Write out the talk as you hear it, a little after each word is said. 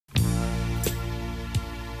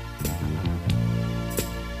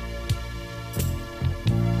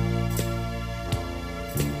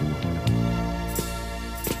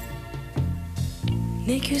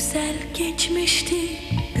Ne güzel geçmişti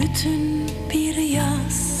bütün bir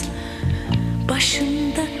yaz.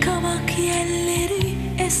 Başımda kavak yelleri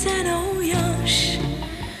esen o yaş.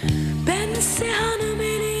 Bense hanım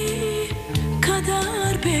eli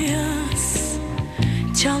kadar beyaz.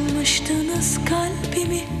 Çalmıştınız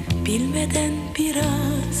kalbimi bilmeden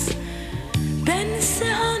biraz.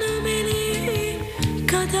 Bense hanım eli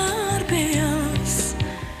kadar beyaz.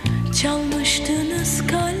 Çalmıştınız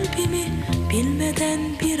kalbimi bilmeden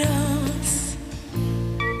biraz.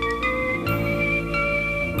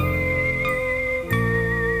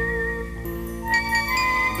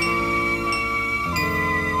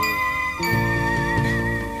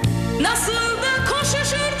 Nasıl da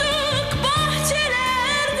koşuşurduk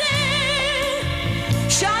bahçelerde,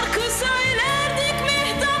 şarkı söylerdik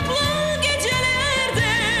mehtaplı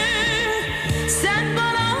gecelerde. Sen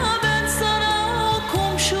bana ben sana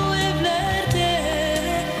komşu evlerde,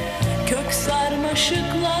 kök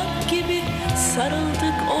sarmaşıklar gibi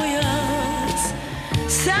sarıldık o yaz.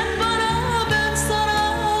 Sen bana ben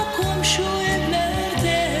sana komşu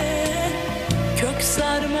evlerde, kök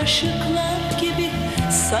sarmaşıklar gibi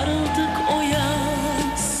sarıldık o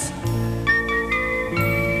yaz.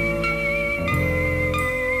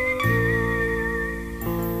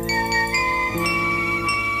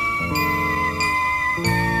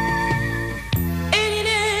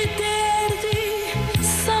 Eline değerdi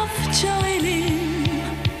safça elim,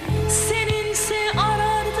 seninse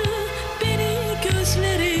arardı beni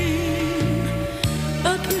gözlerim.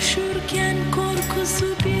 Öpüşürken korkusu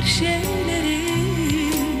bir şeylerim,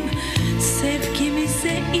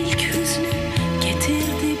 sevgimize ilk hüznü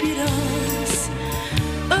getirdi biraz.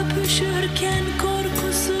 Öpüşürken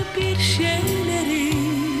korkusu bir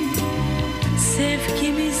şeylerim,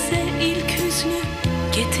 sevgimize ilk hüznü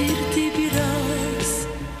getirdi biraz.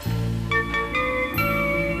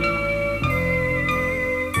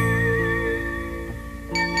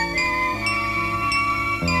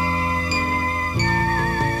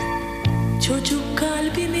 Çocuk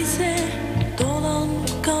kalbimize dolan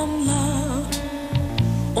gamla,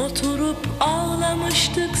 oturup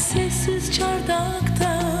ağlamıştık sessiz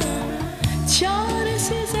çardakta.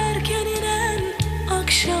 Çaresiz erken inen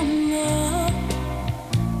akşamla,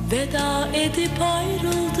 veda edip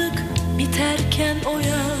ayrıldık biterken o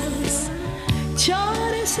yaz.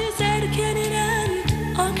 Çaresiz erken inen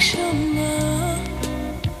akşamla,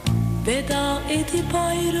 veda edip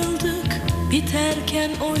ayrıldık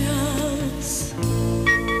biterken o yaz.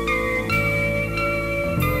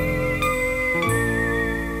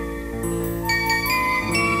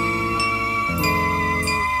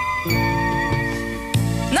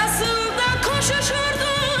 Nasıl da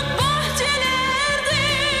koşuşurduk bahçelerde,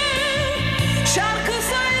 şarkı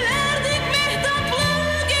söylerdik mehtaplı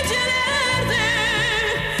gecelerde.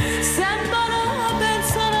 Sen bana ben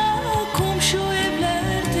sana komşu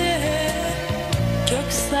evlerde,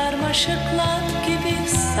 kök sarmaşıklar gibi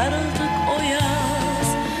sarıldık o yaz.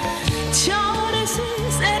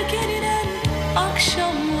 Çaresiz erken inen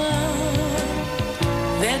akşamlar,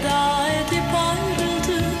 veda edip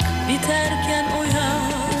ayrıldık biterken o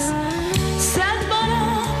yaz. Sen bana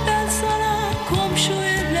ben sana komşu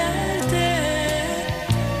evlerde,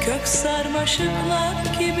 kök sarmaşıklar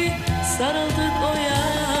gibi sarıldık